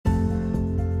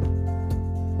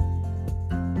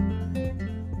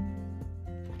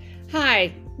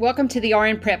Hi, welcome to the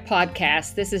RN Prep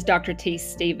Podcast. This is Dr. T.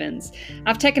 Stevens.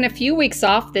 I've taken a few weeks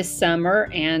off this summer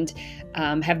and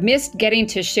have missed getting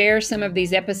to share some of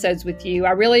these episodes with you.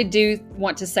 I really do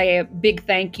want to say a big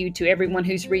thank you to everyone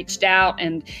who's reached out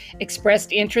and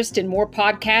expressed interest in more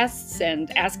podcasts and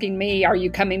asking me, are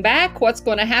you coming back? What's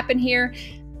going to happen here?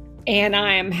 And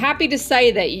I am happy to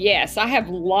say that, yes, I have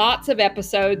lots of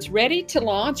episodes ready to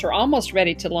launch or almost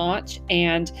ready to launch.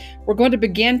 And we're going to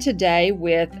begin today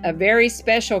with a very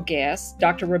special guest,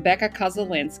 Dr. Rebecca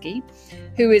Koszalinski,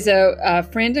 who is a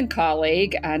friend and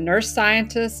colleague, a nurse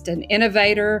scientist, an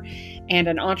innovator, and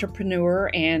an entrepreneur.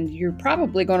 And you're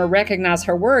probably going to recognize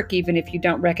her work, even if you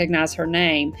don't recognize her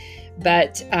name.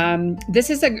 But this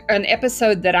is an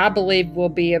episode that I believe will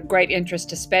be of great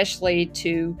interest, especially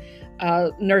to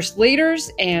nurse leaders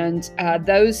and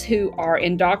those who are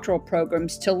in doctoral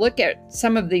programs, to look at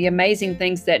some of the amazing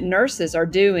things that nurses are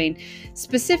doing,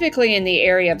 specifically in the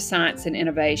area of science and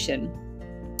innovation.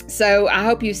 So I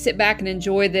hope you sit back and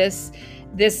enjoy this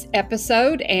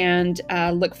episode, and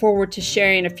look forward to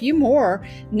sharing a few more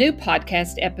new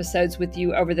podcast episodes with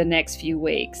you over the next few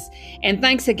weeks. And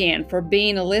thanks again for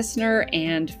being a listener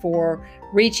and for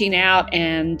reaching out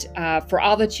and for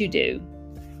all that you do.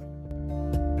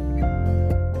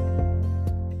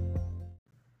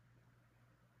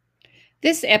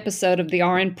 This episode of the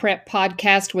RN Prep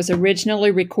Podcast was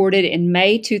originally recorded in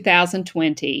May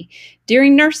 2020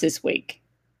 during Nurses Week.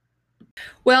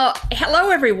 Well,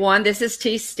 hello everyone. This is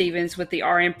T. Stevens with the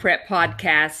RN Prep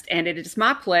Podcast, and it is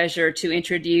my pleasure to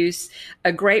introduce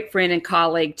a great friend and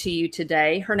colleague to you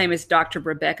today. Her name is Dr.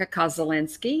 Rebecca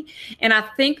Koszalinski, and I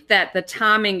think that the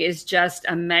timing is just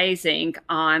amazing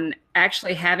on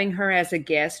actually having her as a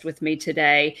guest with me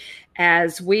today,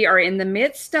 as we are in the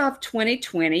midst of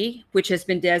 2020, which has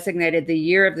been designated the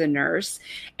Year of the Nurse.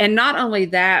 And not only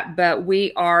that, but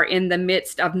we are in the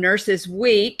midst of Nurses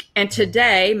Week. And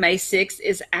today, May 6th,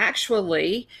 is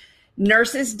actually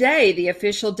Nurses Day, the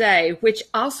official day, which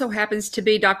also happens to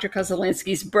be Dr.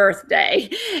 Koszalinski's birthday.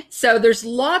 So there's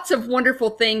lots of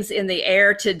wonderful things in the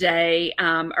air today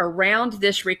around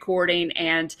this recording,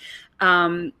 and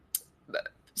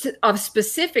of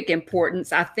specific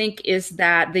importance, I think, is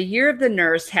that the Year of the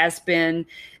Nurse has been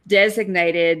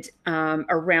designated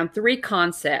around three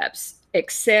concepts: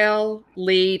 excel,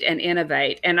 lead, and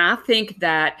innovate. And I think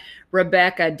that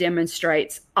Rebecca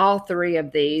demonstrates all three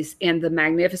of these in the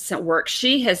magnificent work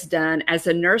she has done as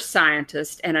a nurse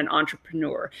scientist and an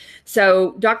entrepreneur.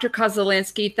 So, Dr.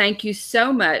 Koszalinski, thank you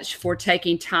so much for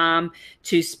taking time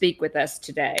to speak with us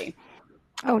today.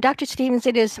 Oh, Dr. Stevens,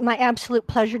 it is my absolute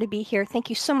pleasure to be here. Thank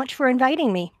you so much for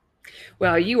inviting me.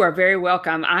 Well, you are very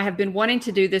welcome. I have been wanting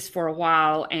to do this for a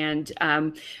while, and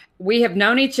we have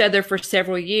known each other for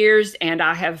several years, and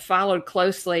I have followed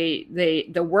closely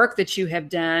the work that you have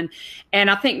done.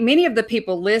 And I think many of the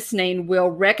people listening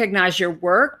will recognize your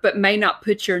work, but may not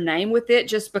put your name with it,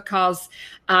 just because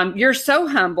you're so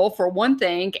humble, for one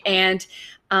thing, and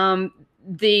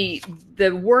the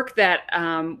work that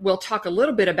we'll talk a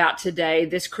little bit about today,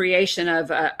 this creation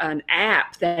of an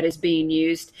app that is being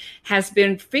used, has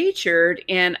been featured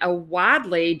in a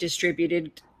widely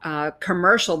distributed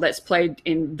commercial that's played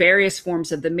in various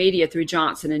forms of the media through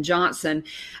Johnson & Johnson.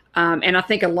 And I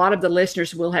think a lot of the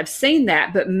listeners will have seen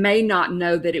that, but may not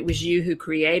know that it was you who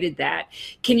created that.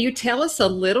 Can you tell us a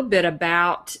little bit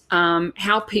about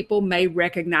how people may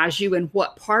recognize you and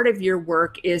what part of your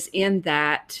work is in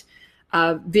that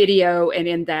video and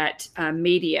in that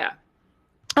media?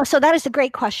 Oh, so that is a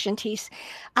great question, Tees.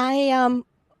 I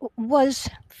was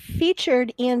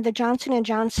featured in the Johnson &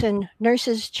 Johnson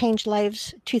Nurses Change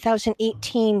Lives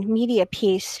 2018 media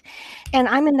piece, and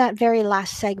I'm in that very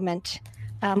last segment,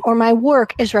 or my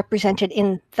work is represented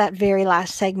in that very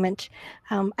last segment.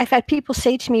 I've had people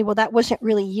say to me, well, that wasn't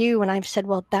really you, and I've said,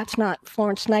 well, that's not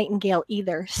Florence Nightingale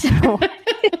either. So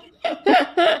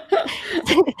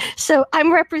so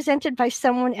I'm represented by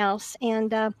someone else. And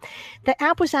the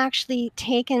app was actually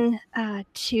taken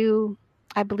to,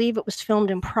 I believe it was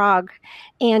filmed in Prague,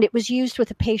 and it was used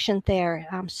with a patient there.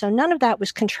 So none of that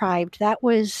was contrived. That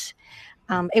was,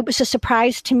 it was a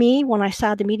surprise to me when I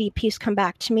saw the media piece come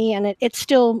back to me, and it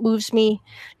still moves me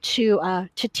to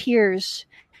tears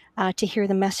to hear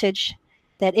the message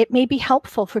that it may be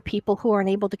helpful for people who aren't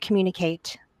able to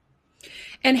communicate.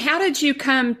 And how did you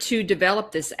come to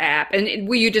develop this app? And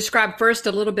will you describe first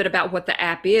a little bit about what the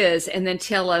app is, and then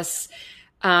tell us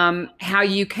how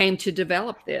you came to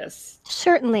develop this.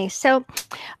 Certainly. So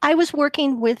I was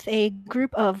working with a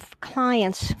group of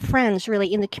clients, friends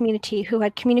really in the community who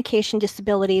had communication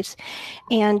disabilities.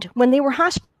 And when they were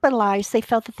hospitalized, they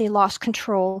felt that they lost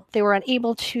control. They were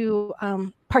unable to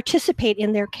participate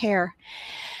in their care.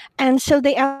 And so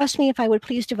they asked me if I would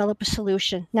please develop a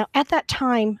solution. Now, at that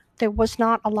time, there was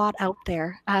not a lot out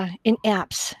there in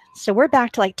apps. So we're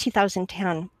back to like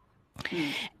 2010.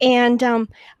 And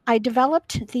I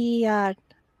developed the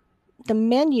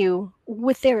menu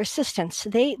with their assistance.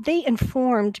 They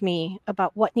informed me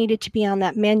about what needed to be on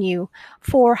that menu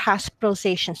for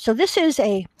hospitalization. So this is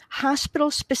a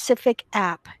hospital-specific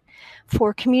app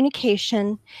for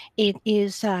communication. It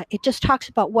just talks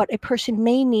about what a person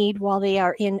may need while they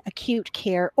are in acute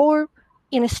care or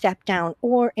in a step down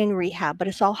or in rehab, but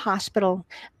it's all hospital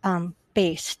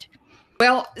based.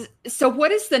 Well, so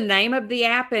what is the name of the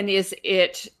app, and is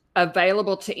it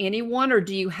available to anyone, or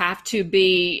do you have to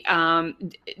be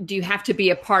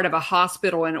a part of a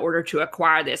hospital in order to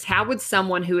acquire this? How would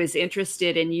someone who is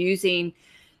interested in using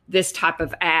this type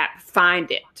of app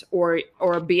find it or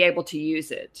be able to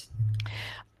use it?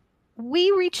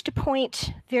 We reached a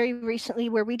point very recently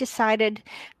where we decided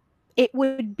it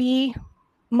would be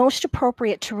most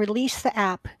appropriate to release the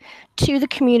app to the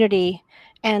community,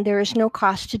 and there is no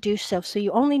cost to do so. So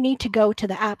you only need to go to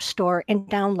the App Store and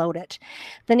download it.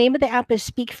 The name of the app is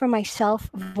Speak for Myself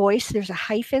Voice. There's a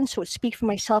hyphen, so it's Speak for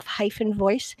Myself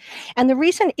Voice. And the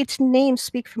reason it's named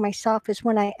Speak for Myself is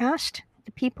when I asked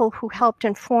the people who helped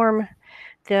inform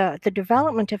the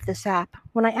development of this app,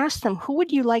 when I asked them, who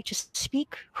would you like to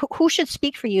speak? Who should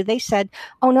speak for you? They said,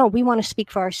 oh no, we want to speak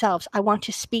for ourselves. I want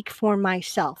to speak for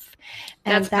myself.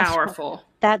 And that's powerful.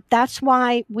 That's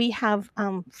why we have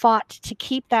fought to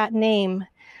keep that name.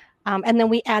 And then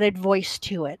we added voice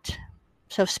to it.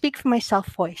 So Speak for Myself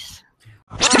Voice.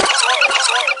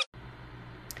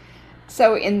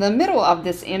 So in the middle of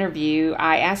this interview,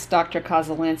 I asked Dr.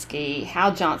 Koszalinski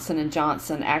how Johnson &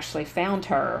 Johnson actually found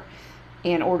her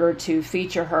in order to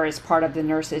feature her as part of the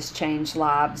Nurses Change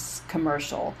Lives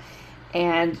commercial.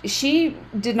 And she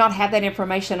did not have that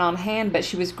information on hand, but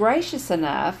she was gracious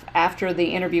enough after the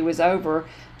interview was over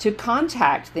to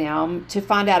contact them to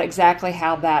find out exactly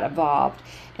how that evolved.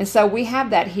 And so we have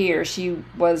that here. She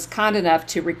was kind enough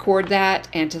to record that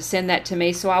and to send that to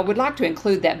me. So I would like to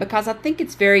include that because I think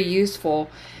it's very useful,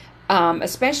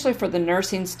 especially for the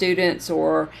nursing students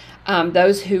or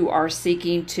those who are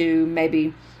seeking to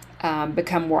maybe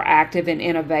become more active in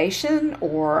innovation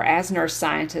or as nurse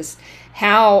scientists,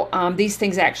 how these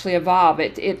things actually evolve.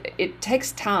 It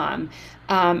takes time,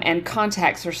 and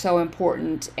contacts are so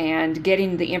important, and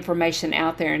getting the information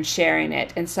out there and sharing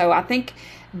it. And so I think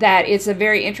that it's a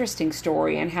very interesting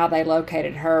story and how they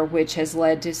located her, which has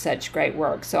led to such great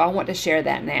work. So I want to share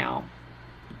that now.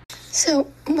 So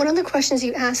one of the questions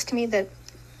you asked me that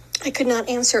I could not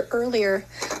answer earlier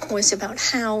was about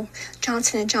how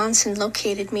Johnson & Johnson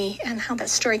located me and how that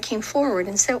story came forward.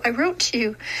 And so I wrote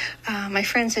to my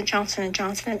friends at Johnson &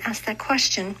 Johnson and asked that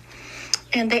question.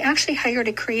 And they actually hired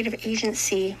a creative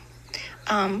agency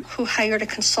who hired a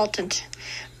consultant.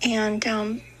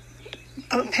 And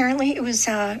apparently it was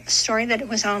a story that it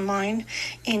was online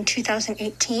in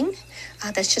 2018.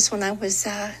 That's just when I was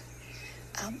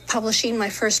publishing my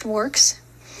first works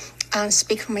on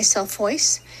Speak for Myself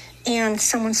Voice. And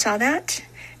someone saw that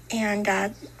and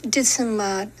did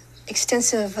some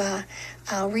extensive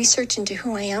research into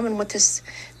who I am and what this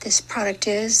product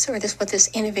is, or what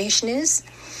this innovation is,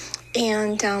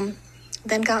 and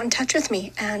then got in touch with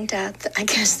me. And I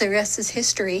guess the rest is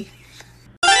history.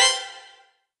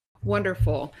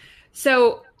 Wonderful.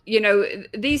 So,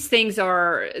 these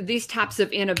types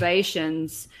of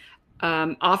innovations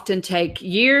often take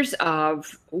years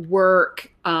of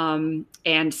work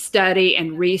and study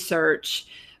and research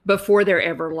before they're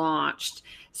ever launched.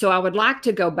 So I would like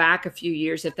to go back a few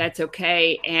years, if that's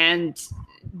okay, and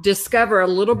discover a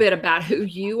little bit about who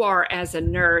you are as a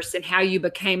nurse and how you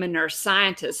became a nurse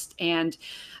scientist. And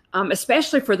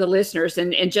especially for the listeners,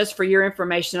 and just for your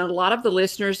information, a lot of the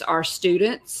listeners are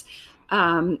students,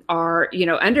 are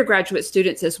undergraduate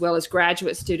students as well as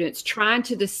graduate students trying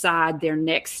to decide their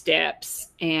next steps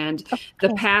and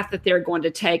the path that they're going to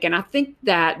take. And I think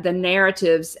that the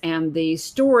narratives and the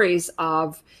stories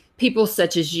of people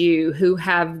such as you who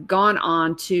have gone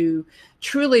on to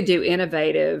truly do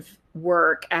innovative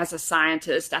work as a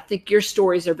scientist, I think your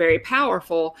stories are very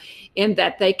powerful in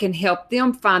that they can help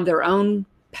them find their own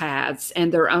paths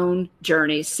and their own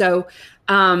journeys. So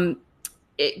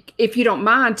if you don't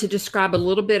mind, to describe a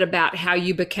little bit about how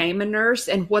you became a nurse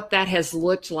and what that has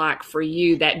looked like for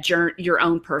you, that your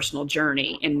own personal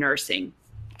journey in nursing.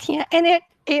 Yeah, and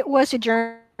It was a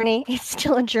journey. It's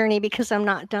still a journey because I'm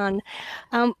not done.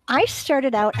 I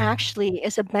started out actually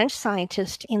as a bench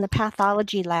scientist in the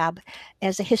pathology lab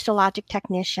as a histologic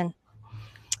technician.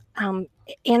 Um,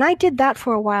 and I did that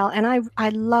for a while, and I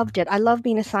loved it. I love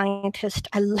being a scientist.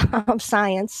 I love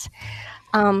science.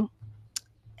 Um,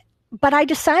 but I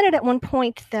decided at one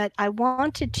point that I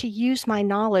wanted to use my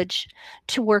knowledge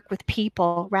to work with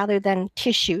people rather than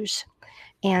tissues,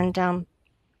 and um,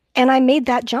 and I made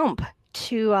that jump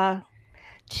to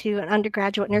an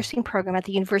undergraduate nursing program at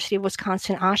the University of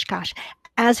Wisconsin-Oshkosh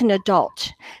as an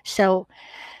adult. So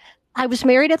I was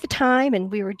married at the time, and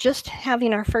we were just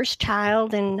having our first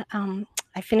child, and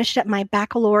I finished up my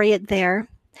baccalaureate there.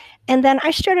 And then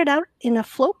I started out in a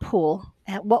float pool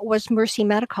at what was Mercy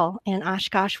Medical in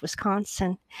Oshkosh,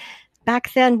 Wisconsin.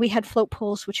 Back then, we had float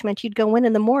pools, which meant you'd go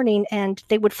in the morning and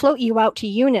they would float you out to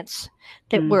units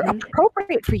that were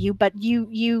appropriate for you, but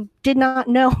you did not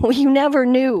know, you never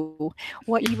knew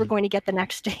what you were going to get the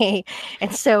next day.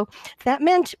 And so that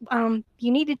meant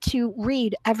you needed to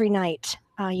read every night.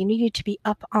 You needed to be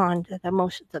up on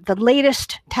the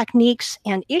latest techniques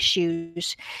and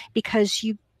issues because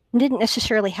you didn't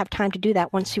necessarily have time to do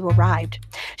that once you arrived.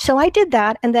 So I did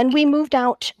that, and then we moved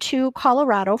out to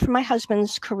Colorado for my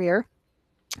husband's career.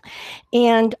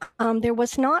 And there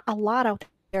was not a lot out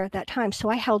there at that time. So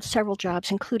I held several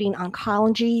jobs, including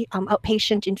oncology,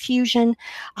 outpatient infusion.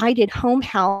 I did home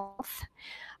health.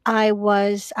 I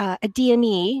was a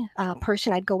DME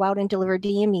person. I'd go out and deliver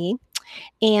DME.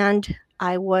 And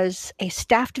I was a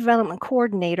staff development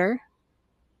coordinator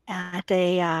at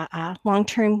a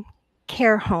long-term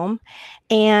care home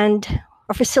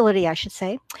or facility, I should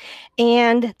say.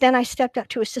 And then I stepped up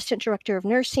to assistant director of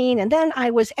nursing. And then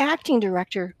I was acting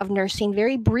director of nursing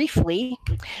very briefly.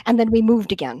 And then we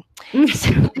moved again.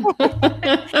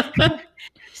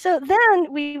 So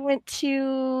then we went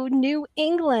to New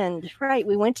England, right?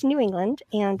 We went to New England,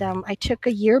 and I took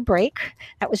a year break.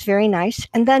 That was very nice.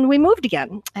 And then we moved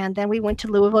again. And then we went to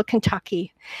Louisville,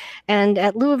 Kentucky. And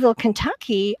at Louisville,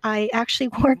 Kentucky, I actually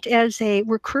worked as a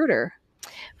recruiter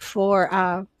for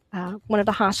one of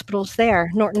the hospitals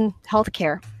there, Norton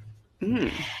Healthcare.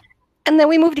 And then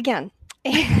we moved again.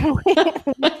 And we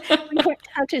went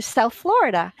down to South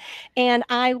Florida, and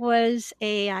I was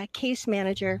a case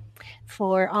manager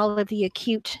for all of the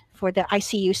acute, for the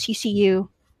ICU, CCU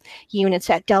units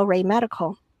at Delray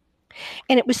Medical.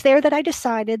 And it was there that I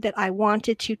decided that I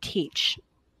wanted to teach.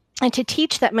 And to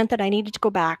teach, that meant that I needed to go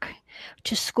back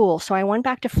to school. So I went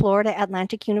back to Florida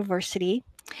Atlantic University,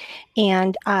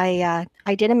 and I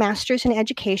did a master's in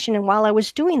education. And while I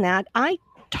was doing that, I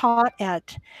taught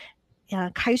at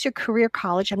Kaiser Career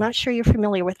College. I'm not sure you're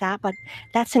familiar with that, but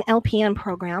that's an LPN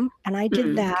program. And I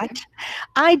did that. Okay.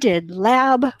 I did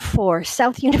lab for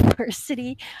South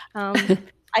University.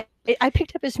 I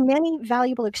picked up as many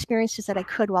valuable experiences that I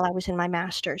could while I was in my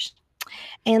master's.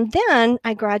 And then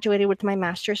I graduated with my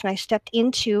master's, and I stepped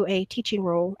into a teaching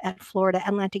role at Florida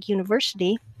Atlantic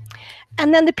University.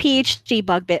 And then the PhD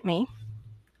bug bit me.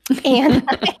 And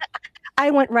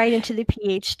I went right into the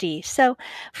PhD. So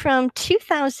from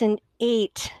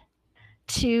 2008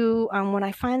 to when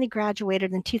I finally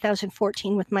graduated in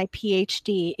 2014 with my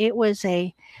PhD, it was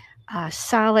a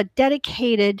solid,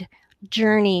 dedicated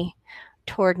journey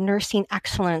toward nursing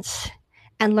excellence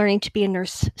and learning to be a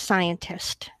nurse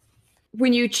scientist.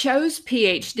 When you chose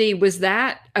PhD, was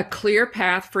that a clear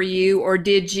path for you, or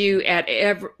did you at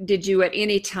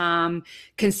any time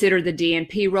consider the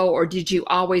DNP role, or did you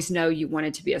always know you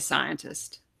wanted to be a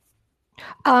scientist?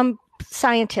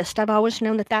 Scientist. I've always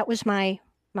known that was my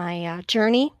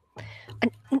journey.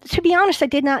 And to be honest, I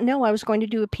did not know I was going to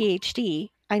do a PhD.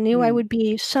 I knew I would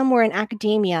be somewhere in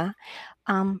academia.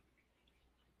 And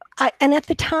at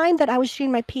the time that I was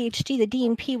doing my PhD, the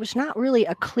DNP was not really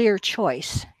a clear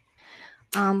choice.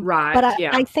 Right. But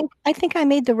yeah. I think I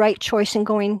made the right choice in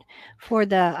going for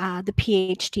the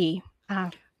PhD.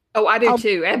 Oh, I do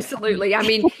too. Absolutely. I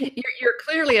mean, you're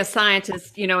clearly a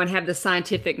scientist, and have the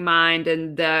scientific mind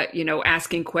and the,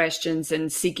 asking questions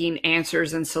and seeking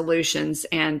answers and solutions.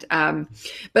 And,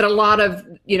 but a lot of,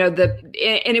 and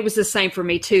it was the same for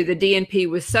me too. The DNP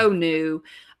was so new.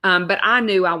 But I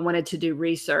knew I wanted to do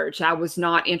research. I was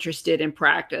not interested in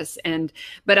practice.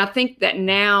 But I think that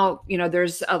now,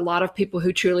 there's a lot of people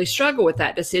who truly struggle with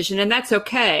that decision, and that's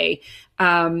okay.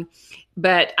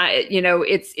 But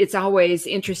it's always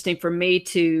interesting for me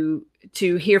to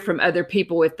hear from other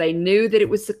people if they knew that it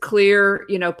was a clear,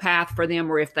 path for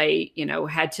them, or if they,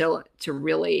 had to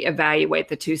really evaluate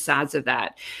the two sides of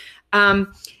that.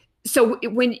 So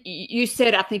when you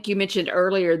said, I think you mentioned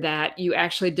earlier that you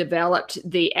actually developed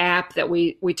the app that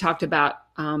we talked about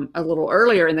a little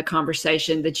earlier in the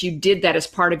conversation, that you did that as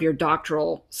part of your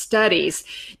doctoral studies.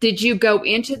 Did you go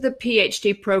into the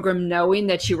PhD program knowing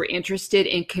that you were interested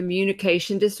in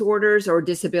communication disorders or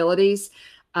disabilities?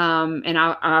 And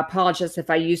I apologize if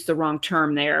I used the wrong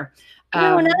term there.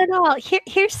 No, not Um, at all.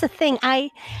 Here's the thing.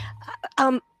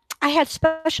 Um, I had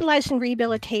specialized in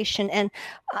rehabilitation, and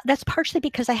that's partially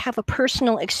because I have a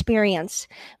personal experience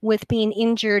with being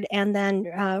injured and then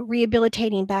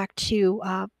rehabilitating back to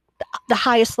the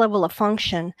highest level of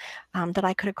function that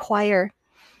I could acquire.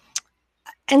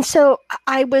 And so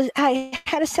I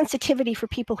had a sensitivity for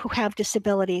people who have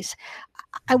disabilities.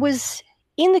 I was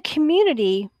in the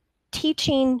community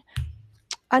teaching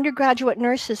undergraduate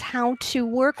nurses how to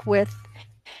work with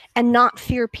and not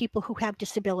fear people who have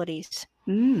disabilities.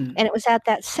 mm. And it was at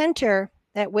that center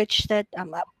at which that,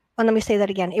 well, let me say that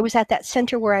again. It was at that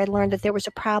center where I learned that there was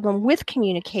a problem with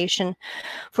communication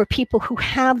for people who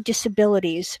have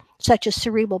disabilities, such as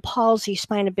cerebral palsy,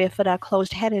 spina bifida,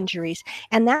 closed head injuries.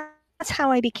 And that's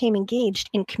how I became engaged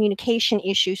in communication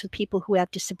issues with people who have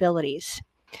disabilities.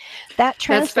 That That's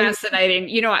translated.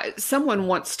 fascinating. Someone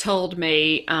once told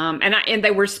me, and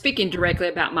they were speaking directly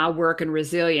about my work and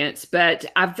resilience, but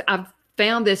I've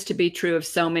found this to be true of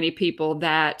so many people,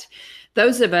 that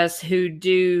those of us who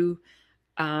do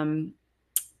um,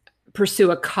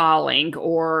 pursue a calling,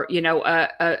 or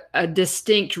a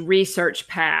distinct research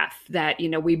path, that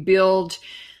we build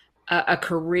a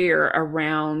career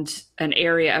around an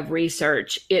area of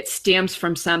research, it stems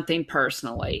from something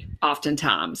personally,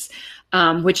 oftentimes,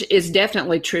 which is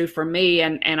definitely true for me.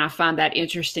 And I find that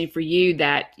interesting for you,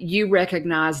 that you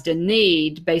recognized a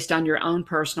need based on your own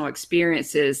personal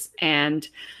experiences, and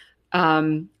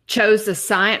chose the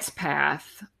science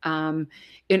path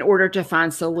in order to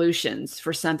find solutions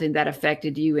for something that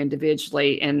affected you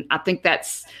individually. And I think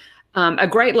that's a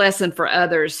great lesson for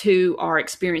others who are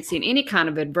experiencing any kind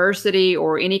of adversity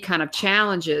or any kind of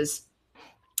challenges,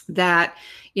 that,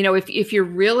 if you're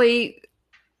really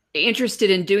interested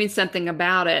in doing something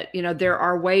about it, there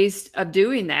are ways of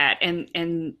doing that.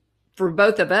 And for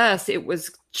both of us, it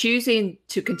was choosing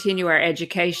to continue our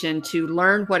education to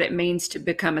learn what it means to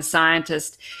become a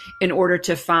scientist in order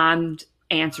to find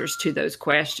answers to those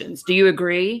questions. Do you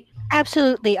agree?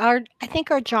 Absolutely. I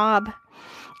think our job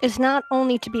is not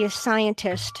only to be a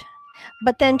scientist,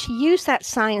 but then to use that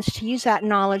science, to use that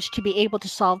knowledge to be able to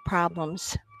solve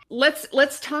problems.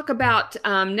 Let's talk about,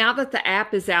 now that the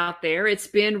app is out there, it's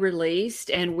been released,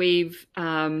 and we've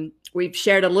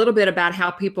shared a little bit about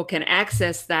how people can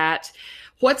access that.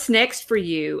 What's next for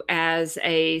you as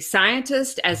a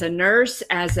scientist, as a nurse,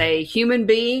 as a human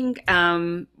being?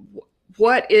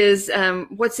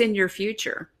 What's in your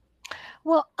future?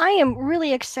 Well, I am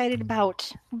really excited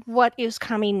about what is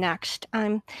coming next.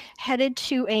 I'm headed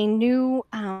to a new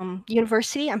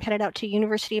university. I'm headed out to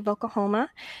University of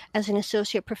Oklahoma as an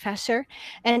associate professor.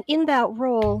 And in that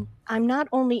role, I'm not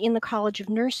only in the College of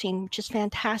Nursing, which is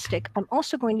fantastic, I'm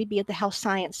also going to be at the Health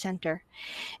Science Center.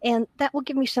 And that will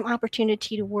give me some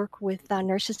opportunity to work with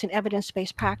nurses in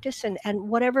evidence-based practice and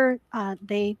whatever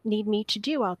they need me to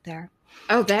do out there.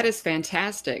 Oh, that is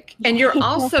fantastic. And you're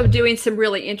also doing some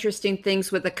really interesting things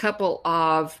with a couple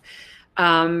of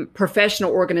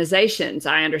professional organizations,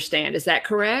 I understand. Is that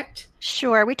correct?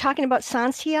 Sure. Are we talking about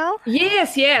Sansiel?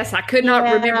 Yes, yes. I could not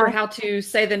remember Yeah. how to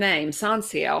say the name.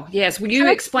 Sansiel. Yes. Will you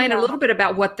explain a Sansiel. little bit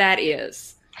about what that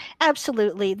is?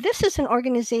 Absolutely. This is an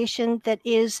organization that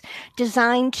is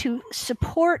designed to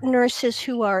support nurses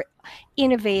who are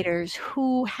innovators,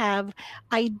 who have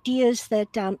ideas that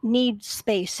need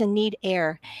space and need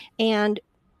air, and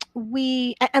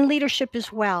and leadership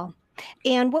as well.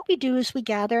 And what we do is we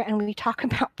gather and we talk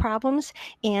about problems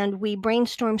and we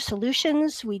brainstorm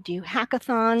solutions. We do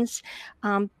hackathons.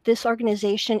 This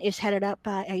organization is headed up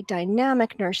by a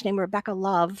dynamic nurse named Rebecca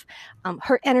Love.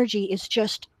 Her energy is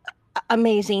just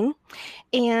amazing.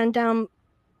 And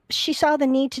she saw the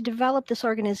need to develop this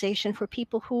organization for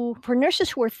for nurses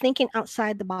who are thinking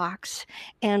outside the box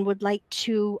and would like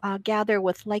to gather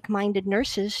with like-minded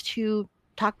nurses to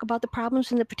talk about the problems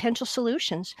and the potential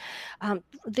solutions.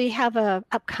 They have a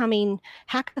upcoming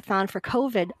hackathon for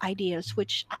COVID ideas,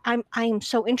 which I'm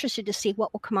so interested to see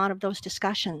what will come out of those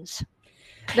discussions.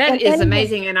 That And is anyway,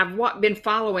 amazing. And I've been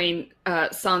following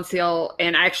Sansil,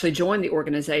 and I actually joined the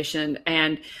organization.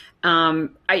 And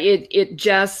it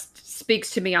just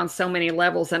speaks to me on so many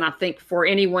levels. And I think for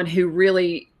anyone who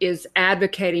really is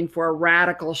advocating for a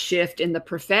radical shift in the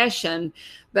profession,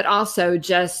 but also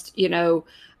just,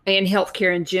 in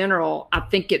healthcare in general, I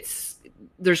think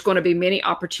there's going to be many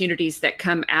opportunities that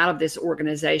come out of this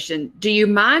organization. Do you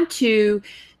mind to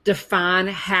define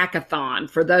hackathon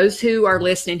for those who are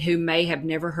listening who may have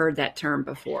never heard that term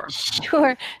before?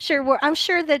 Sure, sure. Well, I'm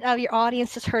sure that your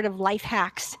audience has heard of life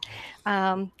hacks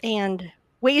and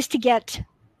ways to get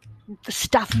the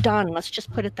stuff done. Let's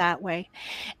just put it that way.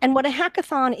 And what a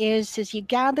hackathon is you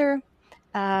gather.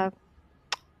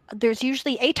 There's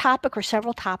usually a topic or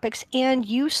several topics, and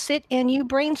you sit and you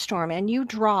brainstorm and you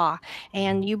draw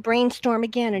and you brainstorm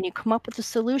again and you come up with a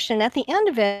solution. At the end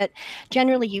of it,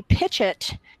 generally you pitch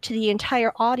it to the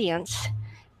entire audience.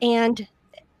 And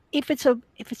if it's a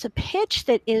pitch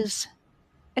that is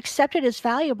accepted as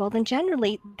valuable, then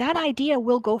generally that idea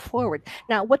will go forward.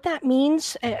 Now, what that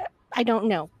means, I don't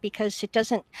know, because it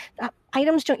doesn't,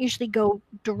 items don't usually go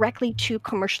directly to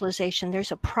commercialization.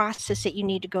 There's a process that you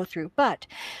need to go through, but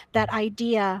that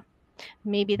idea,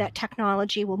 maybe that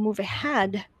technology will move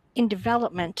ahead in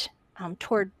development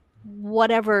toward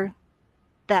whatever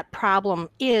that problem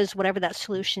is, whatever that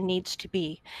solution needs to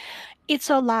be. It's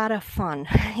a lot of fun.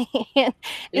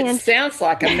 It sounds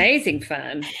like amazing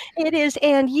fun. It is,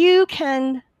 and you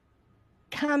can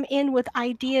come in with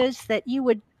ideas that you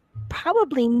would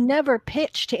probably never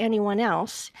pitch to anyone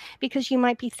else, because you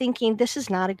might be thinking, this is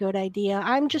not a good idea.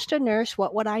 I'm just a nurse.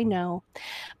 What would I know?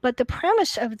 But the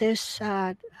premise of this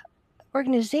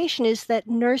organization is that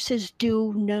nurses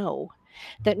do know,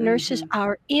 that nurses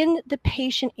are in the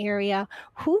patient area.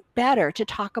 Who better to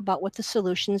talk about what the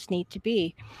solutions need to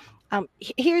be?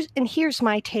 Here's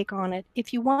my take on it.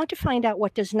 If you want to find out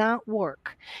what does not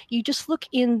work, you just look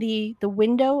in the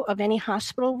window of any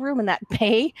hospital room in that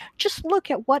bay. Just look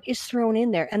at what is thrown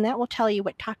in there, and that will tell you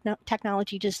what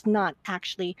technology does not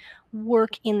actually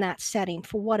work in that setting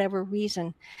for whatever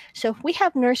reason. So if we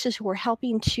have nurses who are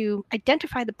helping to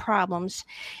identify the problems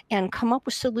and come up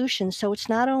with solutions, so it's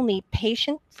not only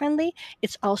patient friendly,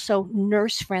 it's also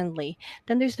nurse friendly,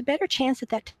 then there's the better chance that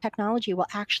that technology will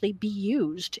actually be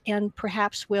used and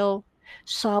perhaps will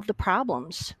solve the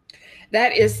problems.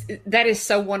 That is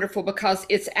so wonderful, because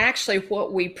it's actually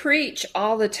what we preach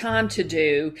all the time to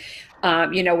do.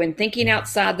 In thinking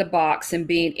outside the box and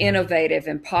being innovative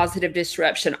and positive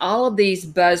disruption, all of these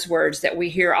buzzwords that we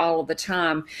hear all of the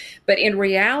time. But in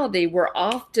reality, we're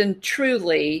often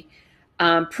truly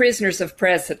prisoners of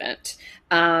precedent,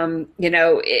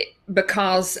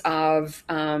 because of,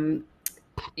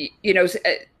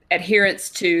 adherence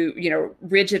to,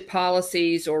 rigid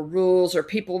policies or rules, or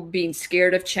people being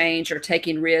scared of change or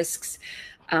taking risks.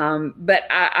 But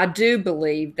I do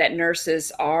believe that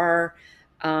nurses are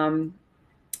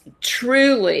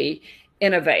truly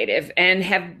innovative and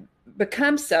have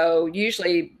become so,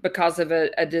 usually because of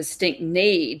a distinct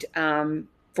need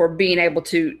for being able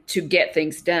to get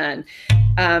things done.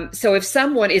 So if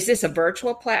someone, is this a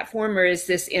virtual platform or is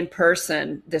this in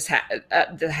person, the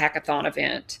hackathon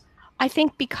event? I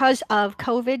think because of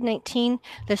COVID-19,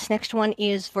 this next one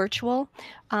is virtual.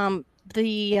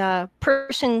 The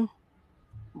person,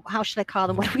 how should I call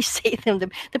them? What do we say to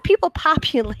them? The people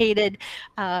populated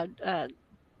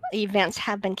events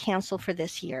have been canceled for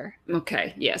this year.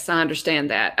 Okay. Yes, I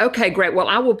understand that. Okay, great. Well,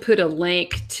 I will put a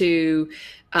link to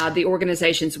the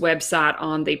organization's website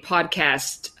on the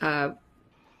podcast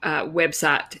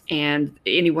website, and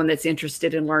anyone that's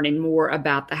interested in learning more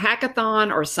about the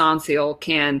hackathon or Sonseal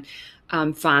can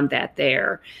find that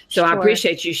there. So I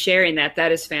appreciate you sharing that.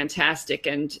 That is fantastic.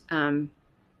 And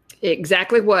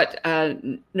exactly what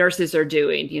nurses are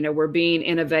doing. We're being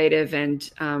innovative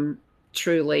and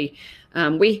truly,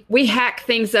 we hack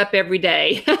things up every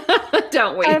day,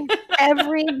 don't we?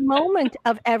 Every moment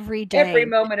of every day. Every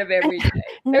moment of every day.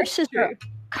 Nurses are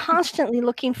constantly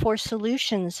looking for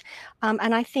solutions.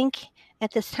 And I think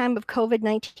at this time of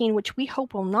COVID-19, which we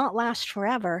hope will not last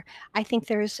forever, I think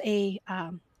there's a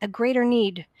greater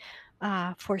need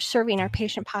for serving our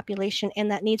patient population, and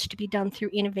that needs to be done through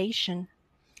innovation.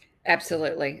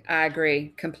 Absolutely. I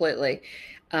agree completely.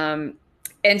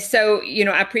 And so,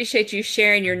 I appreciate you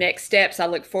sharing your next steps. I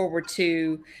look forward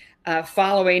to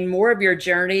following more of your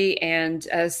journey and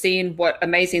seeing what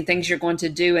amazing things you're going to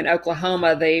do in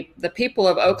Oklahoma. The people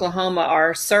of Oklahoma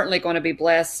are certainly going to be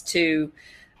blessed to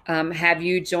have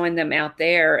you join them out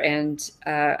there. And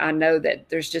I know that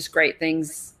there's just great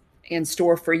things in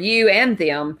store for you and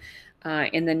them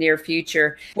in the near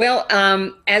future. Well,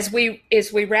 as we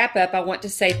wrap up, I want to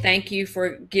say thank you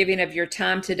for giving of your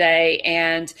time today.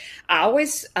 And I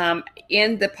always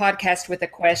end the podcast with a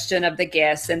question of the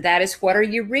guests, and that is, what are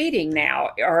you reading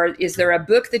now? Or is there a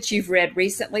book that you've read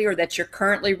recently or that you're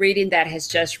currently reading that has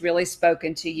just really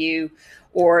spoken to you,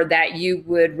 or that you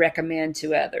would recommend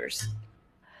to others?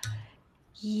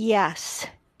 Yes.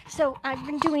 So I've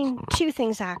been doing two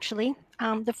things actually.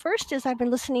 The first is I've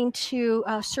been listening to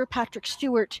Sir Patrick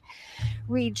Stewart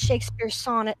read Shakespeare's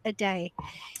sonnet a day,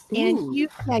 and Ooh. you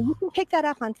can pick that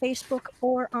up on Facebook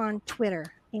or on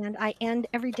Twitter. And I end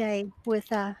every day with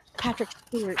Patrick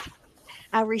Stewart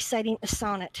reciting a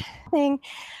sonnet.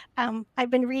 I've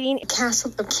been reading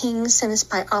Castle of Kings, and it's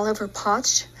by Oliver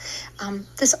Potch.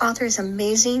 This author is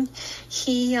amazing.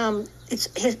 It's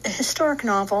a historic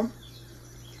novel,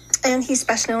 and he's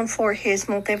best known for his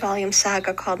multi-volume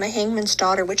saga called The Hangman's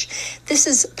Daughter, which this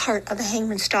is part of The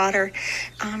Hangman's Daughter.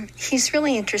 He's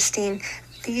really interesting.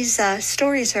 These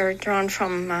stories are drawn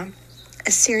from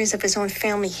a series of his own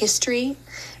family history.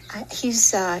 He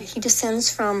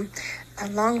descends from a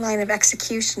long line of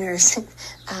executioners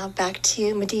back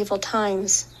to medieval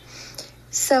times.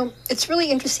 So it's really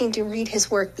interesting to read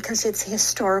his work because it's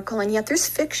historical, and yet there's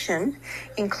fiction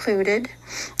included.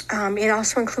 It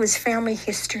also includes family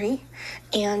history,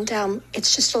 and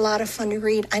it's just a lot of fun to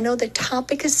read. I know the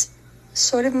topic is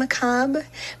sort of macabre,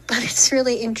 but it's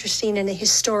really interesting in a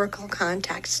historical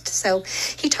context. So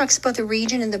he talks about the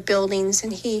region and the buildings,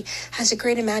 and he has a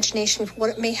great imagination of what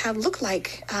it may have looked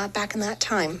like back in that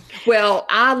time. Well,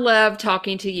 I love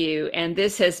talking to you, and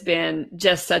this has been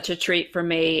just such a treat for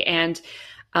me. And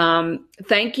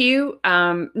thank you,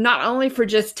 not only for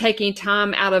just taking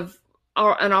time out of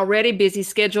an already busy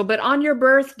schedule, but on your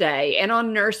birthday and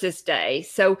on Nurses Day.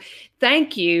 So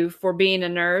thank you for being a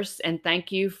nurse, and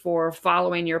thank you for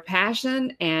following your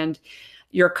passion and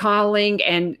your calling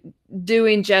and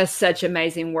doing just such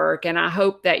amazing work. And I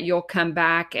hope that you'll come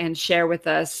back and share with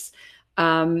us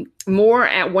more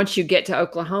once you get to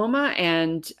Oklahoma,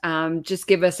 and just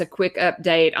give us a quick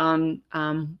update on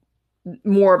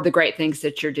more of the great things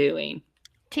that you're doing.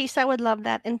 Tees, I would love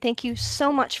that. And thank you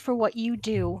so much for what you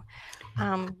do.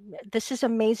 This is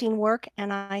amazing work,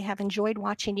 and I have enjoyed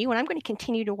watching you, and I'm going to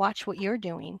continue to watch what you're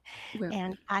doing. Well,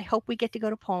 and I hope we get to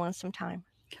go to Poland sometime.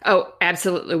 Oh,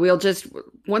 absolutely. Once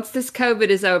this COVID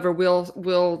is over,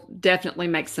 we'll definitely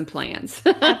make some plans.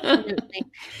 Absolutely.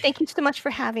 Thank you so much for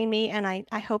having me, and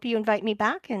I hope you invite me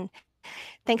back, and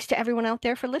thanks to everyone out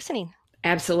there for listening.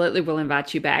 Absolutely. We'll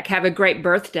invite you back. Have a great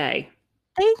birthday.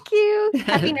 Thank you.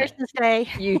 Happy Nurses Day.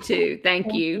 You too.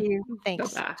 Thank you.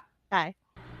 Thanks. Bye-bye. Bye.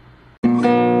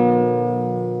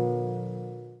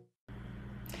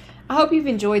 I hope you've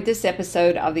enjoyed this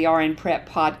episode of the RN Prep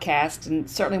podcast, and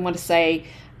certainly want to say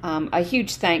a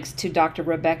huge thanks to Dr.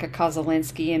 Rebecca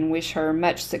Koszalinski, and wish her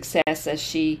much success as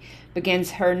she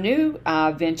begins her new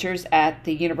ventures at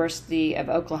the University of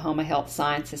Oklahoma Health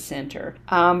Sciences Center.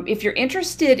 If you're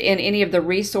interested in any of the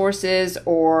resources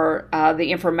or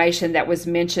the information that was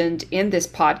mentioned in this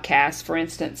podcast, for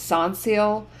instance,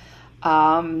 Sonsil,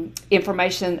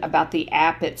 information about the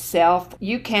app itself,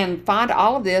 you can find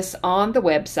all of this on the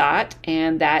website,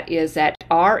 and that is at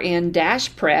rn-prep.com,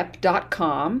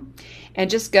 and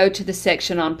just go to the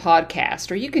section on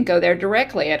podcast, or you can go there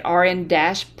directly at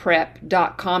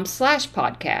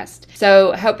rn-prep.com/podcast.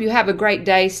 So hope you have a great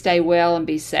day, stay well, and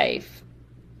be safe.